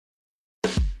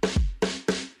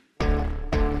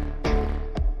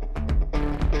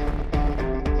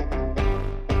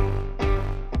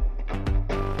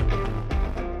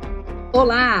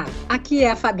Olá, aqui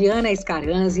é a Fabiana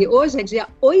Scaranzi. Hoje é dia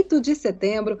 8 de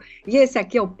setembro e esse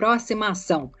aqui é o Próxima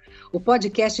Ação, o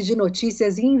podcast de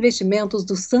notícias e investimentos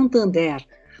do Santander.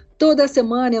 Toda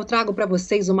semana eu trago para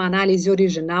vocês uma análise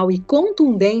original e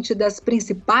contundente das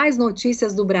principais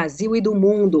notícias do Brasil e do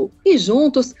mundo. E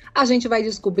juntos a gente vai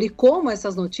descobrir como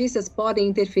essas notícias podem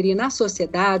interferir na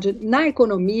sociedade, na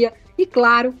economia e,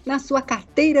 claro, na sua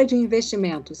carteira de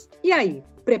investimentos. E aí,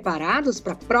 preparados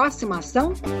para a próxima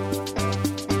ação?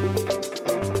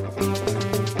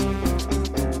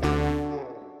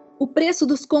 O preço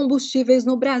dos combustíveis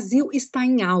no Brasil está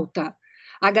em alta.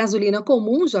 A gasolina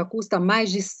comum já custa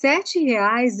mais de R$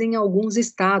 7,00 em alguns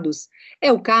estados.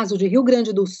 É o caso de Rio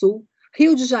Grande do Sul,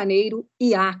 Rio de Janeiro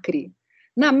e Acre.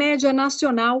 Na média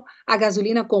nacional, a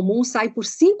gasolina comum sai por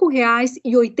R$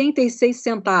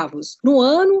 5,86. No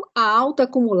ano, a alta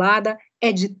acumulada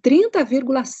é de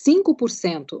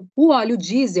 30,5%. O óleo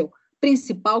diesel,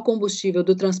 principal combustível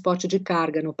do transporte de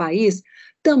carga no país,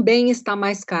 também está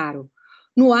mais caro.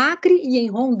 No Acre e em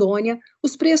Rondônia,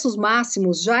 os preços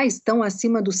máximos já estão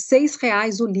acima dos R$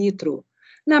 6,00 o litro.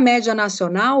 Na média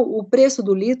nacional, o preço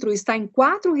do litro está em R$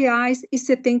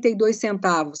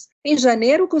 4,72. Em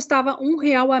janeiro, custava R$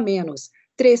 1,00 a menos,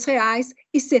 R$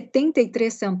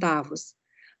 3,73.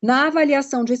 Na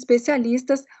avaliação de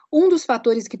especialistas, um dos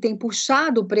fatores que tem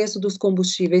puxado o preço dos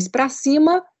combustíveis para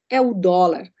cima é o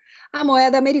dólar. A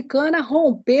moeda americana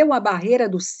rompeu a barreira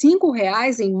dos R$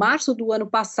 5,00 em março do ano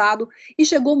passado e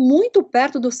chegou muito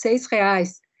perto dos R$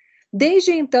 6,00.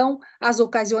 Desde então, as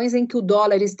ocasiões em que o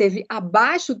dólar esteve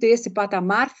abaixo desse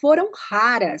patamar foram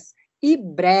raras e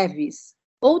breves.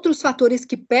 Outros fatores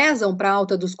que pesam para a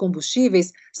alta dos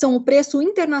combustíveis são o preço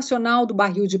internacional do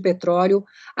barril de petróleo,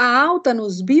 a alta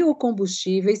nos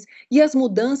biocombustíveis e as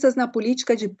mudanças na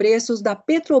política de preços da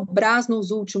Petrobras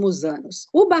nos últimos anos.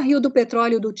 O barril do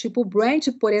petróleo do tipo Brent,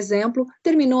 por exemplo,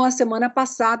 terminou a semana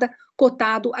passada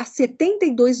cotado a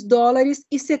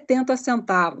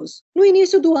 $72,70. No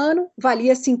início do ano,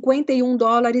 valia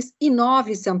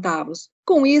 $51,09.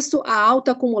 Com isso, a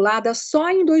alta acumulada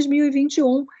só em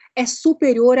 2021 é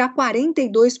superior a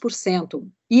 42%.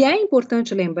 E é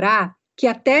importante lembrar que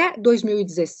até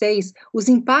 2016, os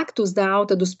impactos da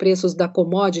alta dos preços da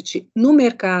commodity no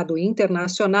mercado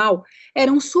internacional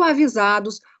eram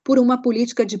suavizados por uma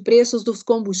política de preços dos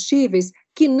combustíveis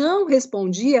que não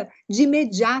respondia de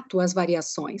imediato às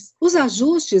variações. Os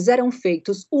ajustes eram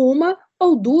feitos uma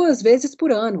ou duas vezes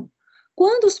por ano.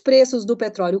 Quando os preços do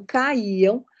petróleo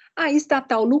caíam, a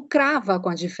estatal lucrava com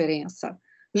a diferença.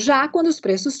 Já quando os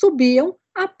preços subiam,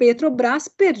 a Petrobras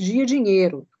perdia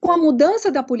dinheiro. Com a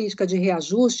mudança da política de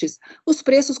reajustes, os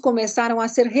preços começaram a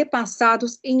ser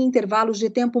repassados em intervalos de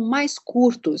tempo mais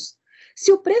curtos.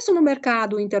 Se o preço no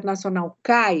mercado internacional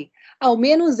cai, ao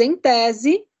menos em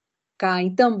tese,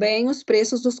 caem também os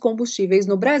preços dos combustíveis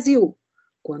no Brasil.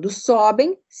 Quando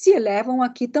sobem, se elevam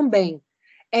aqui também.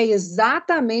 É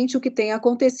exatamente o que tem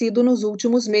acontecido nos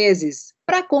últimos meses.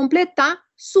 Para completar,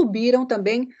 subiram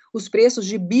também os preços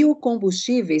de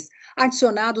biocombustíveis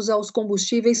adicionados aos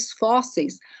combustíveis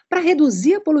fósseis para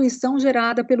reduzir a poluição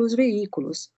gerada pelos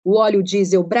veículos. O óleo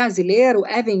diesel brasileiro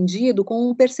é vendido com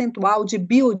um percentual de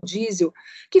biodiesel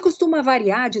que costuma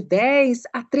variar de 10%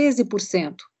 a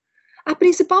 13%. A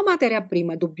principal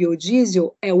matéria-prima do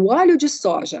biodiesel é o óleo de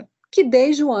soja, que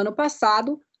desde o ano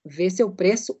passado vê seu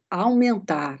preço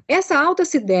aumentar. Essa alta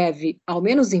se deve, ao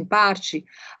menos em parte,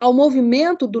 ao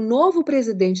movimento do novo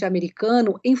presidente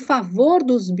americano em favor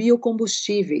dos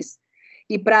biocombustíveis.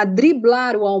 E para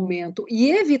driblar o aumento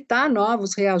e evitar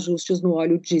novos reajustes no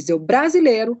óleo diesel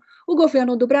brasileiro, o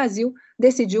governo do Brasil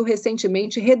decidiu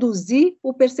recentemente reduzir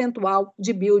o percentual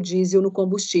de biodiesel no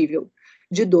combustível,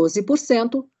 de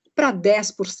 12% para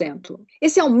 10%.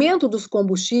 Esse aumento dos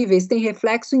combustíveis tem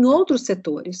reflexo em outros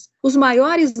setores. Os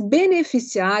maiores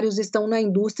beneficiários estão na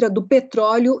indústria do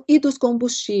petróleo e dos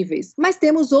combustíveis, mas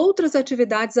temos outras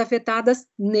atividades afetadas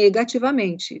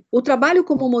negativamente. O trabalho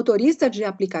como motorista de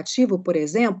aplicativo, por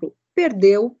exemplo,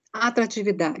 perdeu a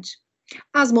atratividade.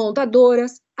 As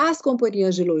montadoras, as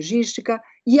companhias de logística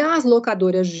e as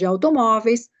locadoras de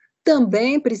automóveis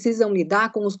também precisam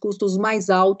lidar com os custos mais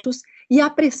altos e a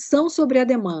pressão sobre a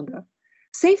demanda.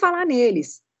 Sem falar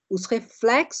neles, os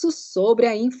reflexos sobre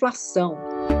a inflação.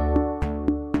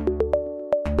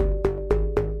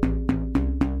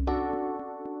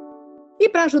 E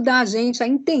para ajudar a gente a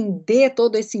entender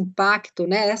todo esse impacto,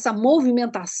 essa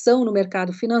movimentação no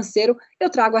mercado financeiro, eu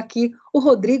trago aqui o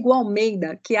Rodrigo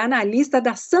Almeida, que é analista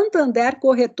da Santander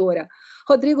Corretora.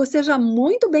 Rodrigo, seja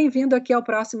muito bem-vindo aqui ao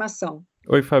Próxima Ação.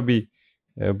 Oi, Fabi.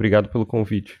 Obrigado pelo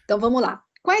convite. Então vamos lá.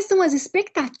 Quais são as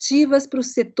expectativas para o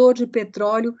setor de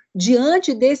petróleo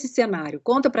diante desse cenário?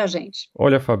 Conta pra gente.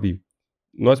 Olha, Fabi,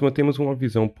 nós mantemos uma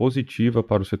visão positiva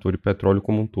para o setor de petróleo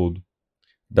como um todo,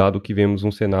 dado que vemos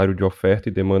um cenário de oferta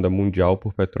e demanda mundial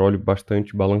por petróleo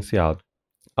bastante balanceado.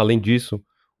 Além disso,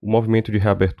 o movimento de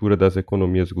reabertura das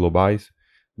economias globais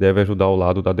deve ajudar ao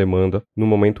lado da demanda no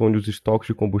momento onde os estoques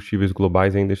de combustíveis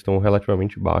globais ainda estão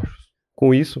relativamente baixos.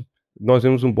 Com isso, nós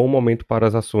vemos um bom momento para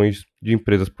as ações de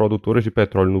empresas produtoras de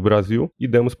petróleo no Brasil e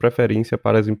damos preferência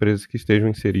para as empresas que estejam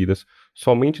inseridas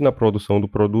somente na produção do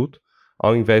produto,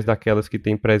 ao invés daquelas que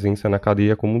têm presença na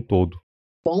cadeia como um todo.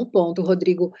 Bom ponto,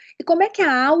 Rodrigo. E como é que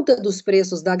a alta dos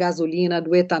preços da gasolina,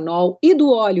 do etanol e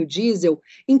do óleo diesel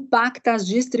impacta as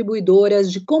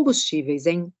distribuidoras de combustíveis,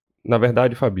 hein? Na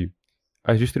verdade, Fabi,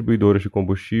 as distribuidoras de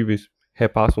combustíveis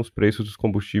repassam os preços dos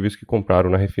combustíveis que compraram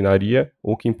na refinaria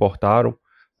ou que importaram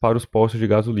para os postos de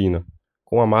gasolina,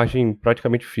 com a margem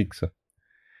praticamente fixa.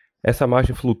 Essa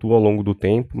margem flutua ao longo do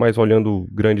tempo, mas olhando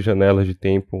grandes janelas de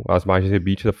tempo, as margens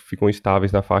EBITDA ficam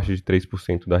estáveis na faixa de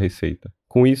 3% da receita.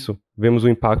 Com isso, vemos um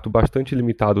impacto bastante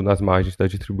limitado nas margens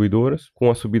das distribuidoras, com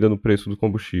a subida no preço dos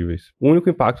combustíveis. O único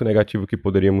impacto negativo que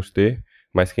poderíamos ter,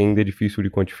 mas que ainda é difícil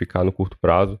de quantificar no curto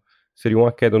prazo, seria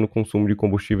uma queda no consumo de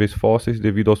combustíveis fósseis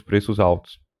devido aos preços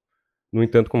altos. No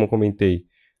entanto, como eu comentei,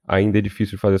 ainda é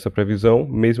difícil fazer essa previsão,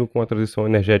 mesmo com a transição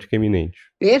energética iminente.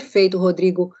 Perfeito,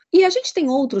 Rodrigo. E a gente tem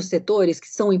outros setores que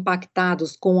são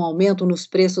impactados com o aumento nos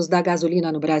preços da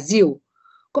gasolina no Brasil?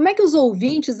 Como é que os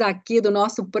ouvintes aqui do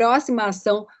nosso Próxima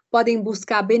Ação podem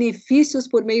buscar benefícios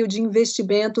por meio de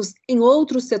investimentos em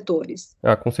outros setores?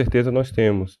 Com certeza nós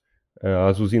temos.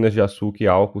 As usinas de açúcar e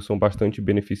álcool são bastante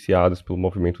beneficiadas pelo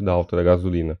movimento da alta da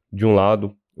gasolina. De um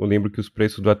lado, eu lembro que os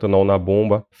preços do etanol na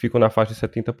bomba ficam na faixa de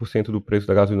 70% do preço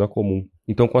da gasolina comum.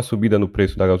 Então, com a subida no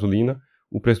preço da gasolina,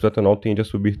 o preço do etanol tende a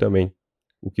subir também,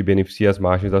 o que beneficia as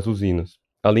margens das usinas.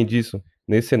 Além disso,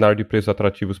 nesse cenário de preços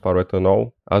atrativos para o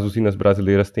etanol, as usinas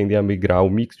brasileiras tendem a migrar o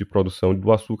mix de produção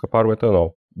do açúcar para o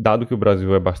etanol. Dado que o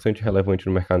Brasil é bastante relevante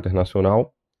no mercado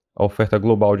internacional, a oferta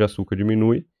global de açúcar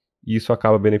diminui e isso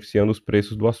acaba beneficiando os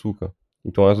preços do açúcar.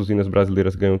 Então, as usinas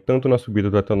brasileiras ganham tanto na subida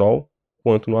do etanol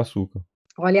quanto no açúcar.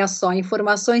 Olha só,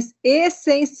 informações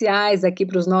essenciais aqui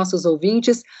para os nossos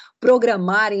ouvintes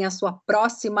programarem a sua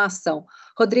próxima ação.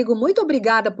 Rodrigo, muito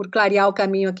obrigada por clarear o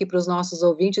caminho aqui para os nossos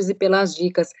ouvintes e pelas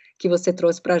dicas que você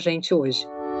trouxe para a gente hoje.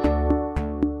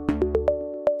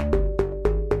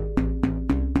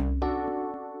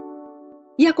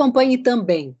 E acompanhe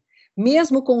também.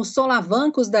 Mesmo com os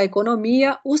solavancos da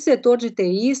economia, o setor de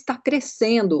TI está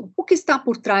crescendo. O que está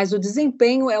por trás do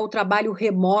desempenho é o trabalho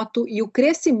remoto e o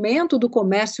crescimento do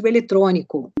comércio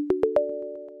eletrônico.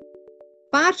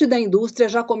 Parte da indústria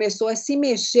já começou a se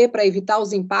mexer para evitar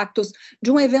os impactos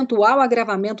de um eventual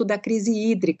agravamento da crise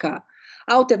hídrica.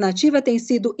 A alternativa tem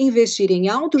sido investir em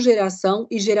autogeração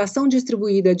e geração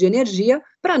distribuída de energia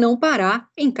para não parar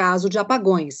em caso de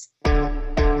apagões.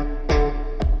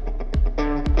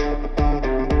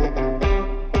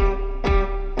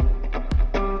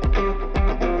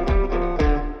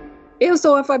 Eu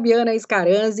sou a Fabiana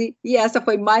Scaranzi e essa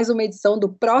foi mais uma edição do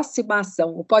Próxima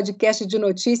Ação, o podcast de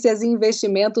notícias e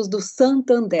investimentos do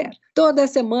Santander. Toda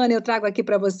semana eu trago aqui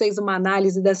para vocês uma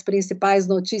análise das principais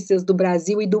notícias do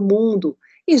Brasil e do mundo.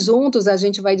 E juntos a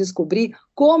gente vai descobrir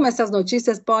como essas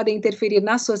notícias podem interferir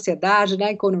na sociedade,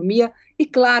 na economia e,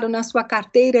 claro, na sua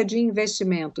carteira de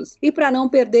investimentos. E para não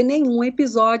perder nenhum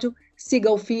episódio,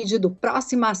 siga o feed do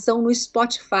Próxima Ação no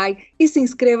Spotify e se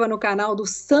inscreva no canal do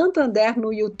Santander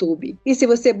no YouTube. E se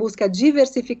você busca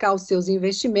diversificar os seus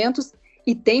investimentos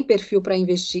e tem perfil para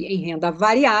investir em renda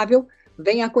variável,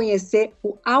 venha conhecer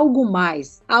o Algo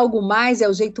Mais. Algo Mais é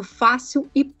o jeito fácil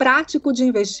e prático de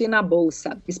investir na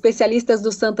Bolsa. Especialistas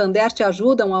do Santander te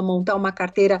ajudam a montar uma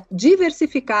carteira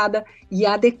diversificada e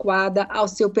adequada ao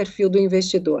seu perfil do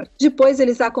investidor. Depois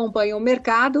eles acompanham o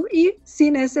mercado e, se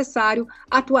necessário,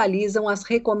 atualizam as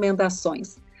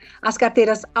recomendações. As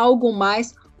carteiras Algo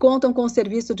Mais contam com o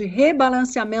serviço de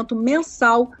rebalanceamento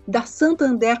mensal da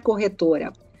Santander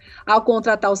Corretora. Ao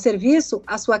contratar o serviço,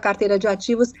 a sua carteira de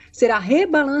ativos será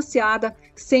rebalanceada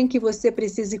sem que você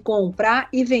precise comprar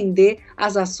e vender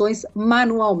as ações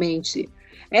manualmente.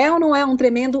 É ou não é um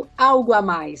tremendo algo a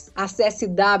mais? Acesse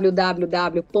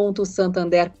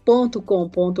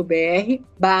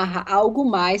www.santander.com.br/algo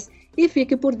mais e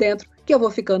fique por dentro que eu vou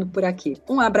ficando por aqui.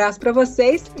 Um abraço para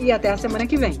vocês e até a semana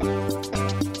que vem.